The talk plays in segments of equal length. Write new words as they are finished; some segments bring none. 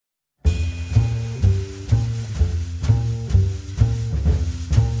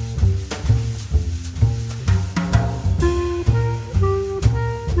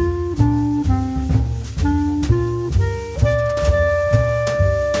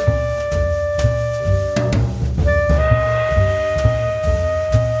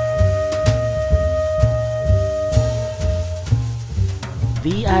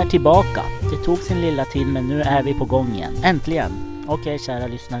är tillbaka. Det tog sin lilla tid men nu är vi på gång igen. Äntligen! Okej, kära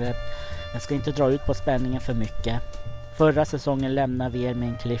lyssnare. Jag ska inte dra ut på spänningen för mycket. Förra säsongen lämnar vi er med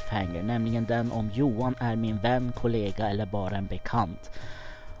en cliffhanger, nämligen den om Johan är min vän, kollega eller bara en bekant.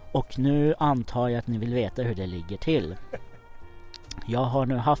 Och nu antar jag att ni vill veta hur det ligger till. Jag har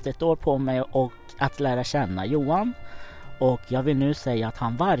nu haft ett år på mig och att lära känna Johan. Och jag vill nu säga att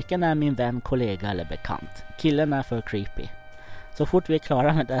han varken är min vän, kollega eller bekant. Killen är för creepy. Så fort vi är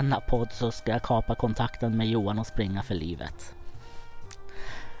klara med denna podd så ska jag kapa kontakten med Johan och springa för livet.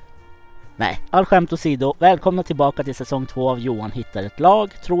 Nej, all skämt åsido. Välkomna tillbaka till säsong 2 av Johan hittar ett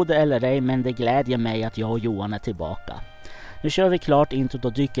lag. Tro det eller ej, men det glädjer mig att jag och Johan är tillbaka. Nu kör vi klart introt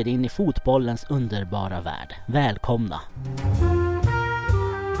och dyker in i fotbollens underbara värld. Välkomna!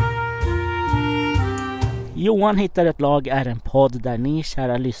 Johan hittar ett lag är en podd där ni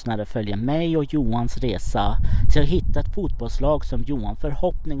kära lyssnare följer mig och Johans resa till att hitta ett fotbollslag som Johan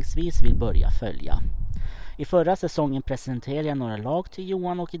förhoppningsvis vill börja följa. I förra säsongen presenterade jag några lag till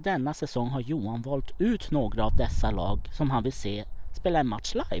Johan och i denna säsong har Johan valt ut några av dessa lag som han vill se spela en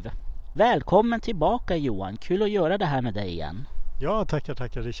match live. Välkommen tillbaka Johan, kul att göra det här med dig igen. Ja,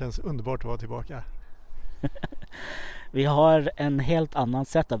 tackar. Det känns underbart att vara tillbaka. Vi har en helt annan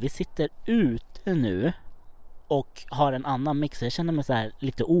sätt. Vi sitter ute nu och har en annan mix. Jag känner mig så här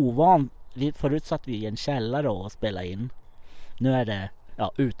lite ovan. Förut satt vi i en källare och spelade in. Nu är det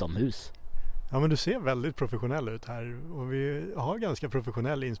utomhus. Ja, men du ser väldigt professionell ut här. Och vi har ganska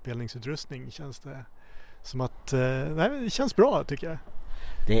professionell inspelningsutrustning. Känns det som att... det känns bra tycker jag.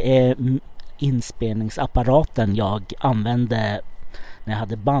 Det är inspelningsapparaten jag använde när jag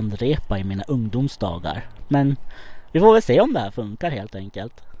hade bandrepa i mina ungdomsdagar. Men vi får väl se om det här funkar helt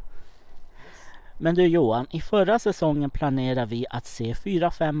enkelt. Men du Johan, i förra säsongen planerar vi att se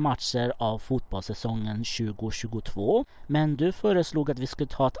 4-5 matcher av fotbollssäsongen 2022. Men du föreslog att vi skulle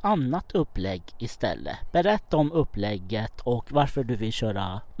ta ett annat upplägg istället. Berätta om upplägget och varför du vill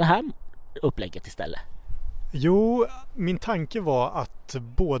köra det här upplägget istället. Jo, min tanke var att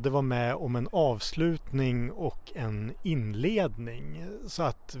både vara med om en avslutning och en inledning. Så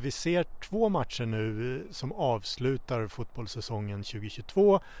att vi ser 2 matcher nu som avslutar fotbollssäsongen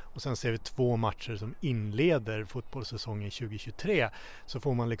 2022 och sen ser vi 2 matcher som inleder fotbollssäsongen 2023. Så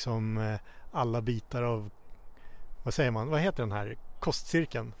får man liksom alla bitar av, vad heter den här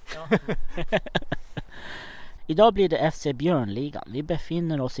kostcirkeln? Ja. Idag blir det FC Björnligan. Vi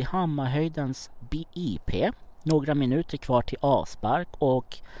befinner oss i Hammarhöjdens BIP. Några minuter kvar till avspark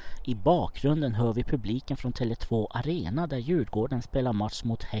och i bakgrunden hör vi publiken från Tele2 Arena där Djurgården spelar match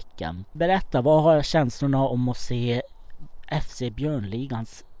mot Häcken. Berätta, vad har känslorna om att se FC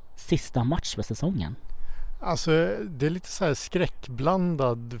Björnligans sista match för säsongen? Alltså det är lite så här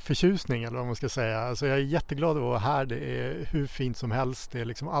skräckblandad förtjusning eller vad man ska säga. Alltså jag är jätteglad att vara här. Det är hur fint som helst. Det är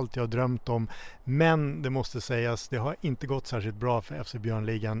liksom allt jag har drömt om. Men det måste sägas, det har inte gått särskilt bra för FC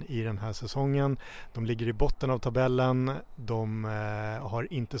Björnligan i den här säsongen. De ligger i botten av tabellen. De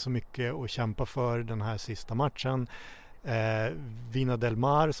har inte så mycket att kämpa för den här sista matchen. Viña del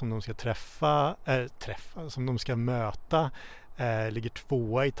Mar som de ska som de ska möta. Ligger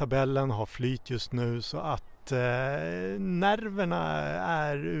 2 i tabellen, har flyt just nu så att nerverna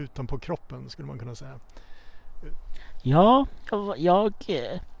är utanpå kroppen skulle man kunna säga. Ja, jag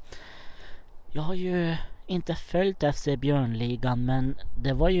har ju inte följt FC Björnligan men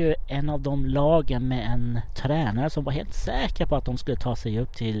det var ju en av de lagen med en tränare som var helt säker på att de skulle ta sig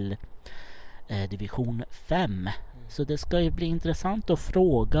upp till division 5. Så det ska ju bli intressant att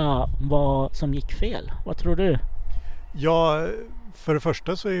fråga vad som gick fel. Vad tror du? Ja, för det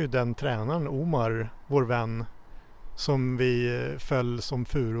första så är ju den tränaren Omar, vår vän, som vi föll som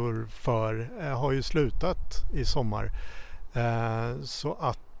furor för, har ju slutat i sommar. Så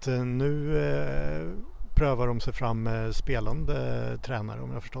att nu prövar de sig fram med spelande tränare om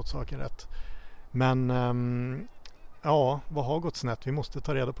jag har förstått saken rätt. Men vad har gått snett? Vi måste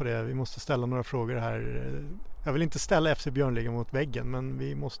ta reda på det. Vi måste ställa några frågor här. Jag vill inte ställa FC Björnligan mot väggen men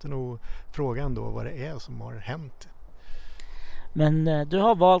vi måste nog fråga ändå vad det är som har hänt. Men du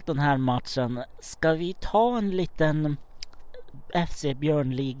har valt den här matchen. Ska vi ta en liten FC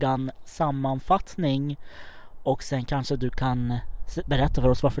Björnligan sammanfattning och sen kanske du kan berätta för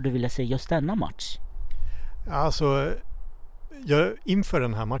oss varför du ville se just denna match? Alltså, inför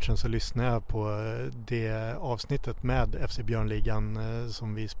den här matchen så lyssnade jag på det avsnittet med FC Björnligan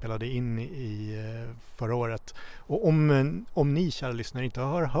som vi spelade in i förra året. Och om ni kära lyssnare inte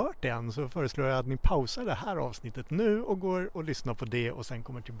har hört det än så föreslår jag att ni pausar det här avsnittet nu och går och lyssnar på det och sen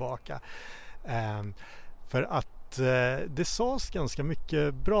kommer tillbaka. För att att det sades ganska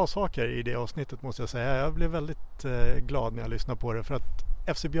mycket bra saker i det avsnittet, måste jag säga. Jag blev väldigt glad när jag lyssnade på det, för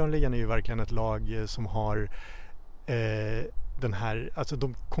att FC Björnligan är ju verkligen ett lag som har den här, alltså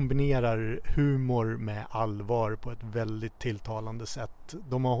de kombinerar humor med allvar på ett väldigt tilltalande sätt.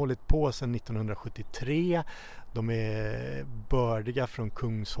 De har hållit på sedan 1973. De är bördiga från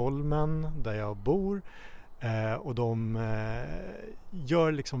Kungsholmen där jag bor. Och de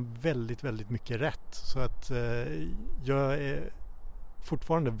gör liksom väldigt, väldigt mycket rätt. Så att jag är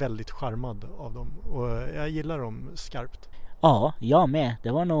fortfarande väldigt charmad av dem. Och jag gillar dem skarpt. Ja, jag med.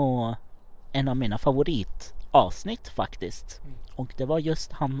 Det var nog en av mina favoritavsnitt faktiskt. Och det var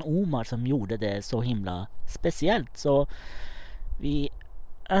just han Omar som gjorde det så himla speciellt. Så vi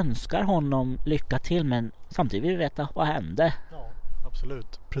önskar honom lycka till, men samtidigt vill vi veta vad hände. Ja,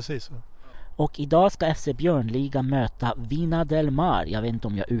 absolut. Precis så. Och idag ska FC Björnligan möta Viña del Mar. Jag vet inte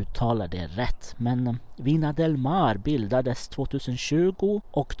om jag uttalar det rätt, men Viña del Mar bildades 2020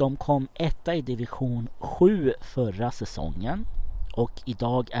 och de kom etta i division 7 förra säsongen. Och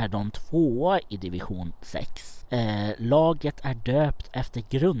idag är de 2 i division 6. Laget är döpt efter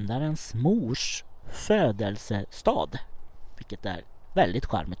grundarens mors födelsestad, vilket är väldigt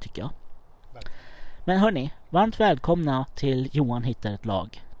charmigt tycker jag. Men hörni, varmt välkomna till Johan hittar ett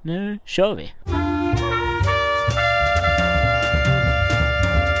lag. Nu kör vi!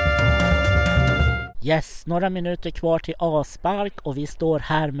 Yes, några minuter kvar till avspark och vi står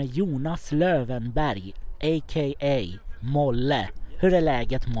här med Jonas Lövenberg, a.k.a. Molle. Hur är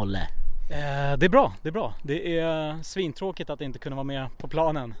läget, Molle? Det är bra, det är bra. Det är svintråkigt att inte kunna vara med på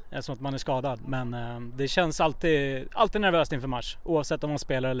planen eftersom att man är skadad. Men det känns alltid nervöst inför match, oavsett om man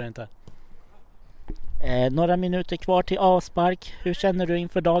spelar eller inte. Några minuter kvar till avspark. Hur känner du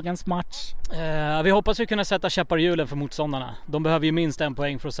inför dagens match? Vi hoppas ju kunna sätta käppar i hjulen för motståndarna. De behöver ju minst 1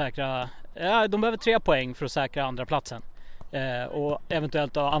 poäng för att säkra... de behöver 3 poäng för att säkra andra platsen. Och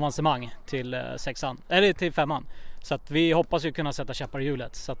eventuellt avancemang till 6an, eller till 5an. Så att vi hoppas ju kunna sätta käppar i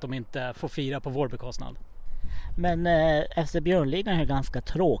hjulet så att de inte får fira på vår bekostnad. Men FC Björnligan har ganska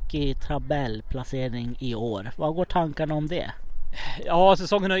tråkig tabellplacering i år. Vad går tankarna om det? Ja,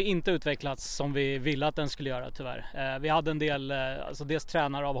 säsongen har ju inte utvecklats som vi ville att den skulle göra tyvärr. Vi hade en del, alltså dels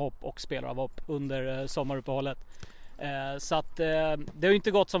tränaravhopp och spelaravhopp under sommaruppehållet. Så att det har ju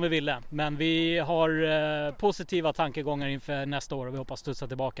inte gått som vi ville. Men vi har positiva tankegångar inför nästa år och vi hoppas studsa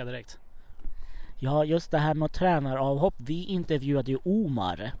tillbaka direkt. Ja, just det här med tränaravhopp. Vi intervjuade ju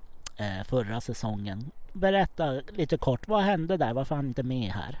Omar förra säsongen. Berätta lite kort, vad hände där? Varför han inte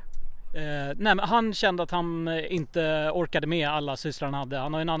med här? Nej, men han kände att han inte orkade med alla sysslor han hade.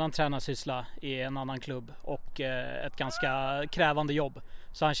 Han har en annan tränarsyssla i en annan klubb och ett ganska krävande jobb.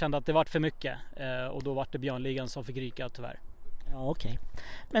 Så han kände att det var för mycket och då var det Björnligan som fick ryka tyvärr. Ja, okej.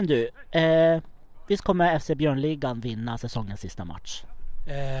 Men du, visst kommer FC Björnligan vinna säsongens sista match?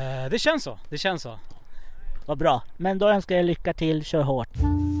 Det känns så. Vad bra, men då önskar jag lycka till, kör hårt.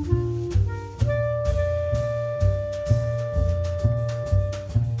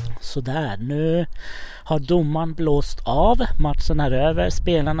 Sådär, nu har domaren blåst av, matchen är över,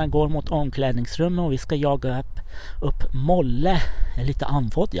 spelarna går mot omklädningsrummet och vi ska jaga upp Molle, lite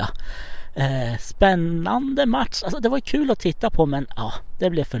andfådd ja. Spännande match, alltså det var kul att titta på, men ja, det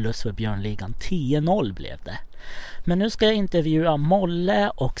blev förlust för Björnligan, 10-0 blev det. Men nu ska jag intervjua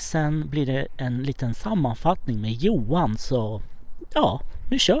Molle och sen blir det en liten sammanfattning med Johan, så ja,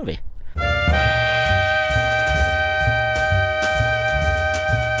 nu kör vi.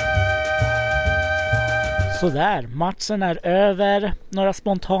 Sådär, matchen är över. Några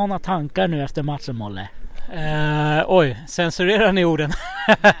spontana tankar nu efter matchen, Molle? Oj, censurerar ni orden?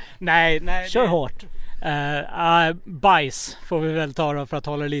 nej. Kör hårt. Bajs får vi väl ta då för att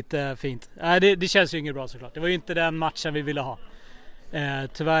hålla det lite fint. Det känns ju inget bra såklart. Det var ju inte den matchen vi ville ha.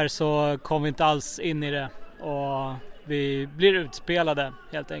 Tyvärr så kom vi inte alls in i det och vi blir utspelade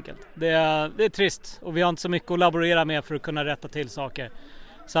helt enkelt. Det är trist och vi har inte så mycket att laborera med för att kunna rätta till saker.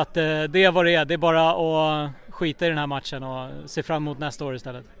 Så att det är vad det är. Det är bara att skita i den här matchen och se fram emot nästa år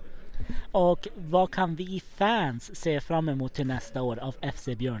istället. Och vad kan vi fans se fram emot till nästa år av FC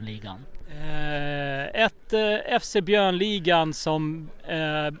Björnligan? Ett FC Björnligan som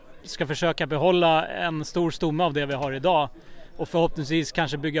ska försöka behålla en stor stomme av det vi har idag och förhoppningsvis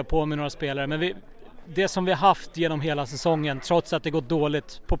kanske bygga på med några spelare. Men det som vi haft genom hela säsongen, trots att det gått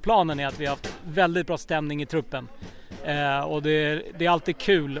dåligt på planen, är att vi har haft väldigt bra stämning i truppen. Och det är alltid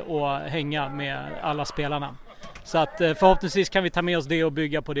kul att hänga med alla spelarna. Så att förhoppningsvis kan vi ta med oss det och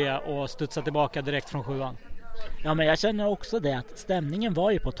bygga på det och studsa tillbaka direkt från 7an. Ja, men jag känner också det att stämningen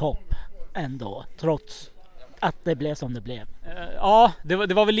var ju på topp ändå, trots att det blev som det blev? Ja, det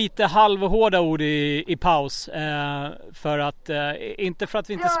var väl lite halvhårda ord i paus. För att, inte för att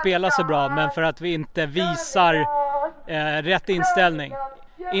vi inte spelar så bra, men för att vi inte visar rätt inställning.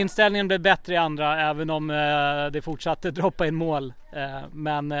 Inställningen blev bättre i andra, även om det fortsatte droppa in mål.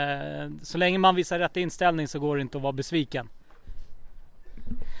 Men så länge man visar rätt inställning så går det inte att vara besviken.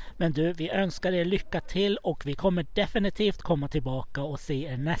 Men du, vi önskar er lycka till och vi kommer definitivt komma tillbaka och se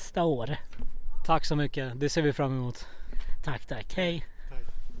er nästa år. Tack så mycket, det ser vi fram emot. Tack, hej.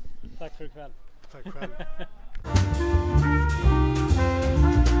 Tack för ikväll. Tack själv.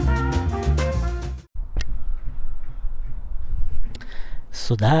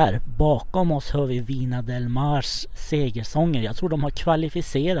 Så där, bakom oss hör vi Viña del Mars segersånger. Jag tror de har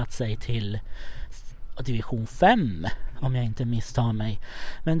kvalificerat sig till division 5 om jag inte misstar mig.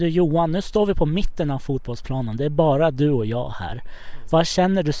 Men du Johan, nu står vi på mitten av fotbollsplanen. Det är bara du och jag här. Vad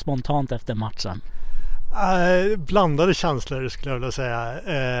känner du spontant efter matchen? Blandade känslor skulle jag vilja säga.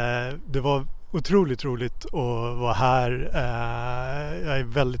 Det var otroligt roligt att vara här. Jag är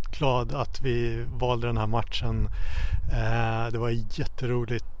väldigt glad att vi valde den här matchen. Det var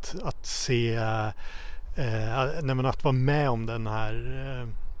jätteroligt att se, att vara med om den här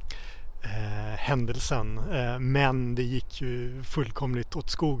händelsen. Men det gick ju fullkomligt åt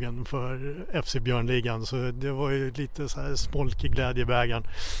skogen för FC Björnligan, så det var ju lite så här smolk i glädjebägaren.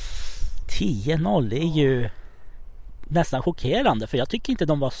 10-0, det är ju nästan chockerande, för jag tycker inte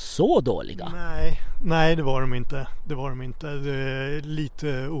de var så dåliga. Nej, det var de inte. Det är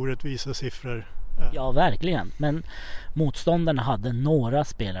lite orättvisa siffror. Ja, verkligen. Men motståndarna hade några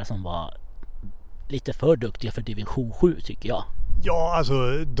spelare som var lite för duktiga för division 7 tycker jag. Ja,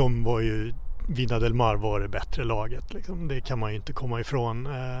 alltså de var ju, Viña del Mar var det bättre laget liksom. Det kan man ju inte komma ifrån.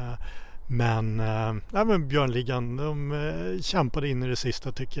 Men Björnligan, de kämpade in i det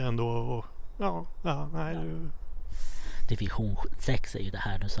sista tycker jag ändå. Och, nej. Division 6 är ju det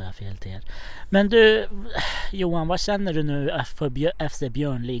här, nu sa jag fel till er. Men du, Johan, vad känner du nu för FC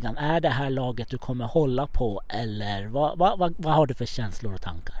Björnligan? Är det här laget du kommer hålla på, eller vad har du för känslor och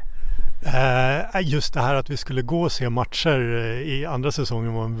tankar? Just det här att vi skulle gå och se matcher i andra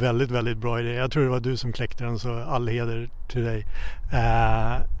säsongen var en väldigt, väldigt bra idé. Jag tror det var du som kläckte den, så all heder till dig.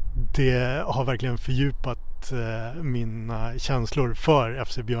 Det har verkligen fördjupat mina känslor för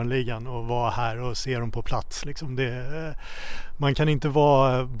FC Björnligan och vara här och se dem på plats. Liksom man kan inte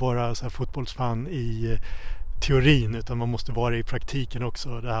vara bara så här fotbollsfan i teorin, utan man måste vara det i praktiken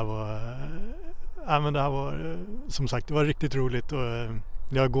också. Det här var som sagt, det var riktigt roligt, och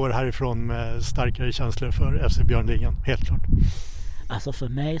jag går härifrån med starkare känslor för FC Björnligan, helt klart. Alltså för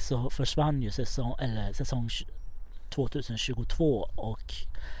mig så försvann ju säsong 2022 och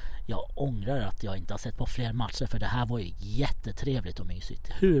jag ångrar att jag inte har sett på fler matcher, för det här var ju jättetrevligt och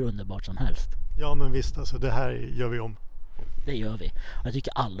mysigt. Hur underbart som helst. Ja, men visst, alltså det här gör vi om. Det gör vi. Jag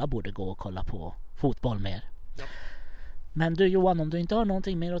tycker alla borde gå och kolla på fotboll mer. Ja. Men du Johan, om du inte har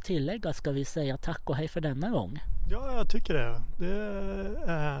någonting mer att tillägga ska vi säga tack och hej för denna gång. Ja, jag tycker det.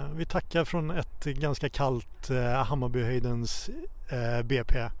 Vi tackar från ett ganska kallt Hammarbyhöjdens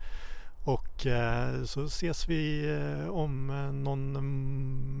BP. Och så ses vi om någon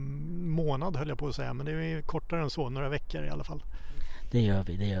månad, höll jag på att säga. Men det är kortare än så, några veckor i alla fall. Det gör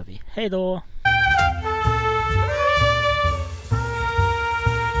vi. Hej då!